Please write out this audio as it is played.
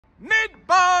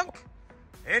mid-bunk.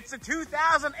 It's a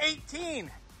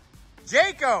 2018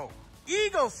 Jayco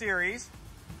Eagle Series.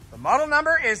 The model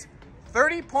number is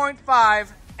 30.5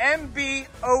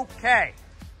 MBOK.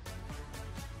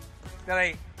 Got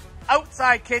a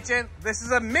outside kitchen. This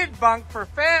is a mid-bunk for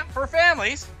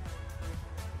families.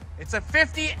 It's a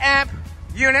 50 amp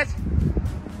unit,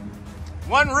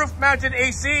 one roof mounted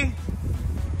AC.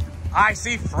 I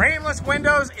see frameless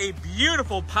windows, a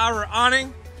beautiful power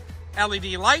awning,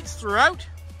 LED lights throughout.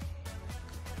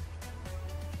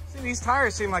 See, these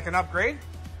tires seem like an upgrade.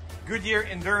 Goodyear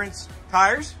Endurance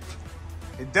tires.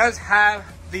 It does have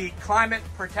the climate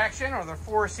protection or the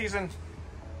 4-season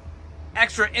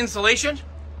extra insulation.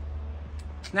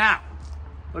 Now,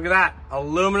 look at that.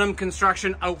 Aluminum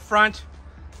construction out front.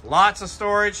 Lots of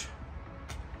storage.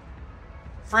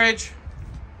 Fridge.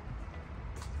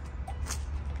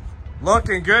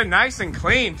 Looking good, nice and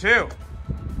clean too.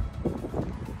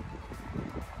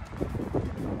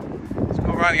 Let's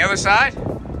go over on the other side.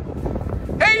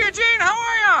 Hey Eugene, how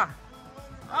are ya?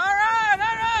 All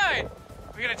right.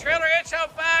 We got a trailer hitch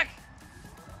out back.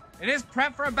 It is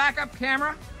prepped for a backup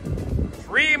camera.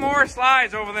 3 more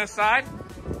slides over this side.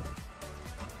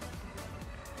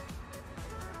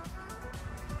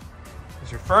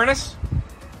 There's your furnace.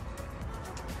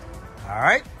 All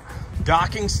right,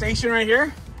 docking station right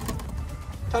here.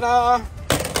 Ta-da!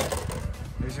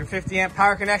 There's your 50 amp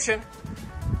power connection.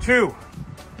 2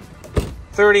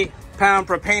 30-pound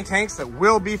propane tanks that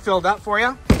will be filled up for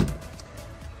you.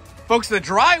 Folks, the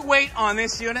dry weight on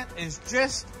this unit is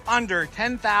just under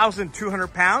 10,200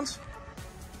 pounds.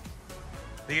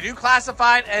 They do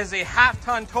classify it as a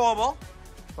half-ton towable,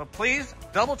 but please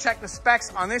double check the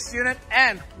specs on this unit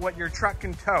and what your truck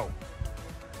can tow.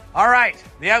 All right,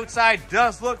 the outside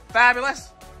does look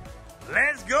fabulous.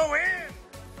 Let's go in.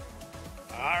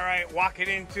 All right, walking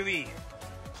into the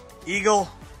Eagle,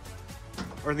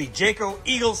 or the Jayco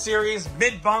Eagle Series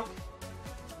mid-bunk.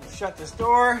 We'll shut this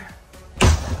door.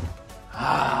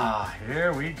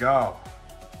 Here we go.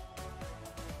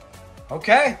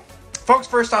 Okay, folks,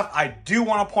 first off, I do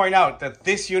want to point out that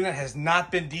this unit has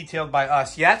not been detailed by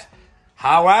us yet.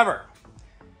 However,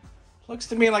 looks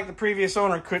to me like the previous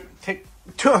owner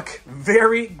took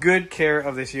very good care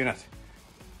of this unit.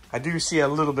 I do see a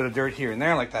little bit of dirt here and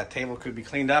there, like that table could be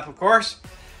cleaned up, of course.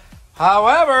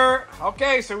 However,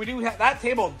 okay, so we do have, that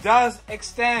table does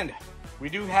extend. We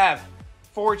do have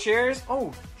 4 chairs.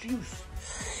 Oh, juice.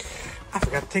 I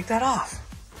forgot to take that off.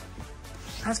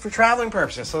 That's for traveling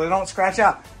purposes, so they don't scratch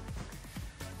up.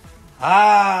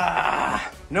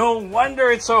 No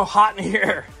wonder it's so hot in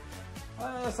here.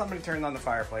 Somebody turned on the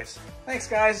fireplace. Thanks,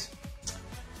 guys.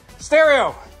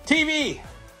 Stereo, TV.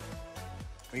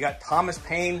 We got Thomas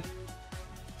Paine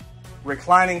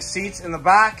reclining seats in the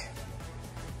back.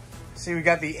 See, we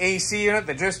got the AC unit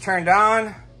that just turned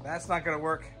on. That's not gonna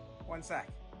work. One sec.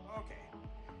 Okay.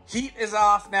 Heat is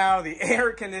off now. The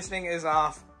air conditioning is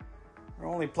off. We're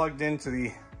only plugged into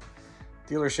the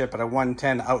dealership at a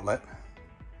 110 outlet.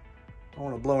 Don't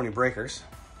want to blow any breakers.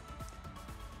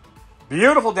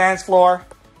 Beautiful dance floor.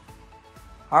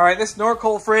 All right, this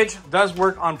Norcold fridge does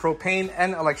work on propane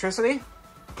and electricity.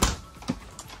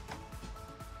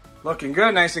 Looking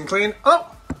good, nice and clean.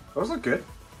 Oh, those look good.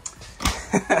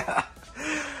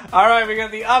 All right, we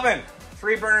got the oven,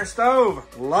 3-burner stove.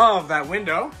 Love that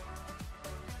window.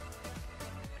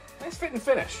 Nice fit and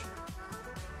finish.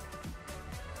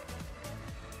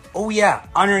 Oh yeah,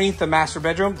 underneath the master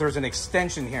bedroom, there's an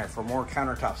extension here for more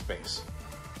countertop space.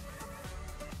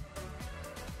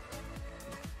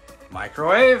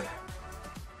 Microwave.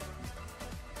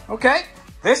 Okay,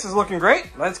 this is looking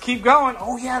great. Let's keep going.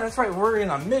 Oh yeah, that's right, we're in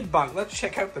a mid-bunk. Let's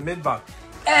check out the mid-bunk.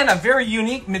 And a very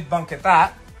unique mid-bunk at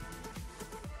that.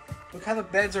 Look how the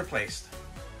beds are placed.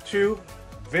 2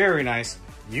 very nice,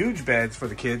 huge beds for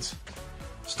the kids.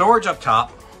 Storage up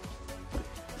top.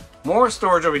 More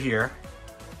storage over here.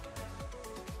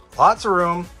 Lots of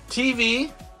room.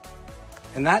 TV.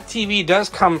 And that TV does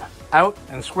come out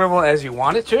and swivel as you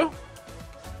want it to.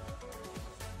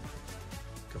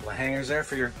 Couple of hangers there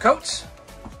for your coats.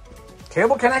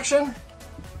 Cable connection.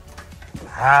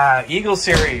 Eagle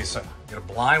Series. Get a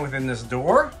blind within this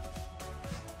door.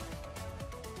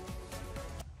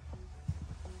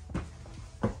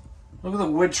 Look at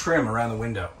the wood trim around the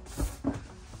window.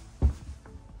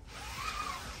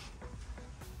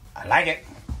 I like it.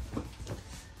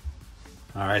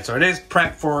 All right, so it is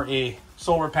prepped for a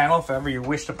solar panel. If ever you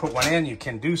wish to put one in, you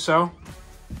can do so.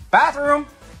 Bathroom.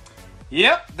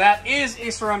 Yep, that is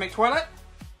a ceramic toilet.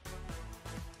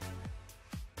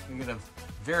 You get a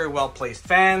very well placed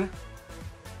fan.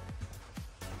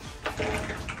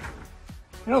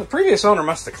 You know, the previous owner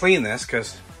must have cleaned this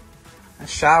because The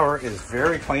shower is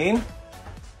very clean.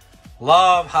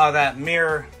 Love how that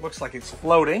mirror looks like it's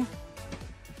floating.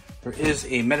 There is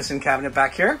a medicine cabinet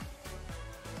back here.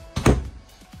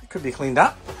 It could be cleaned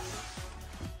up.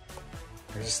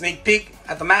 There's a sneak peek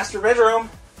at the master bedroom.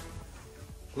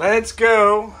 Let's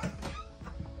go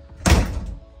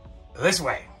this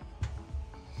way.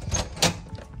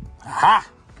 Aha!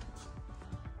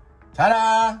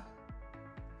 Ta-da!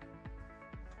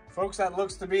 Folks, that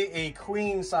looks to be a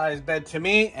queen size bed to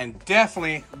me, and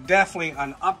definitely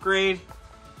an upgrade.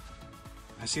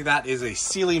 I see that is a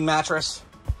Sealy mattress.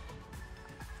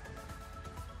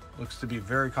 Looks to be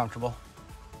very comfortable.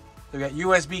 They've got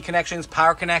USB connections,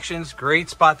 power connections, great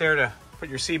spot there to put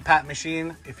your CPAP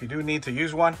machine if you do need to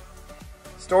use one.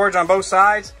 Storage on both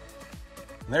sides.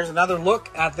 And there's another look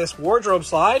at this wardrobe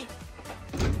slide.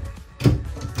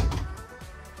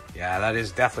 Yeah, that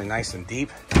is definitely nice and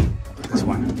deep. This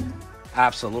one,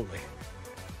 absolutely.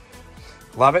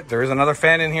 Love it. There is another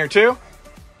fan in here too.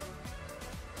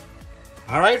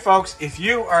 All right, folks, if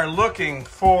you are looking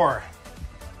for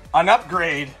an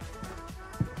upgrade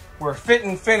where fit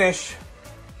and finish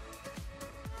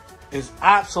is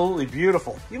absolutely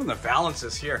beautiful. Even the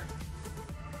valances here.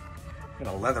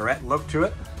 Got a leatherette look to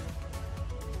it.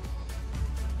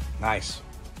 Nice.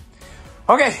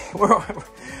 Okay,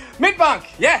 mid bunk,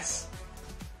 yes.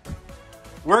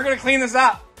 We're gonna clean this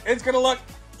up. It's gonna look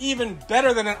even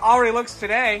better than it already looks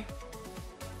today.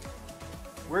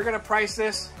 We're gonna price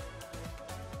this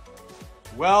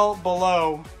well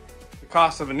below the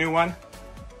cost of a new one.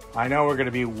 I know we're gonna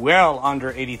be well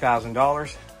under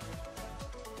 $80,000.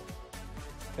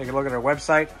 Take a look at our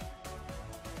website.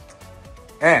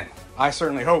 And I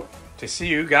certainly hope to see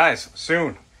you guys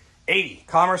soon. 80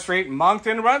 Commerce Street,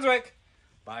 Moncton, New Brunswick.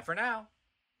 Bye for now.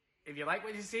 If you like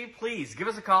what you see, please give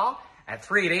us a call at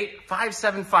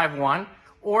 388-5751,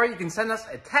 or you can send us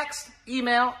a text,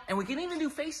 email, and we can even do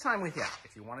FaceTime with you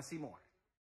if you want to see more.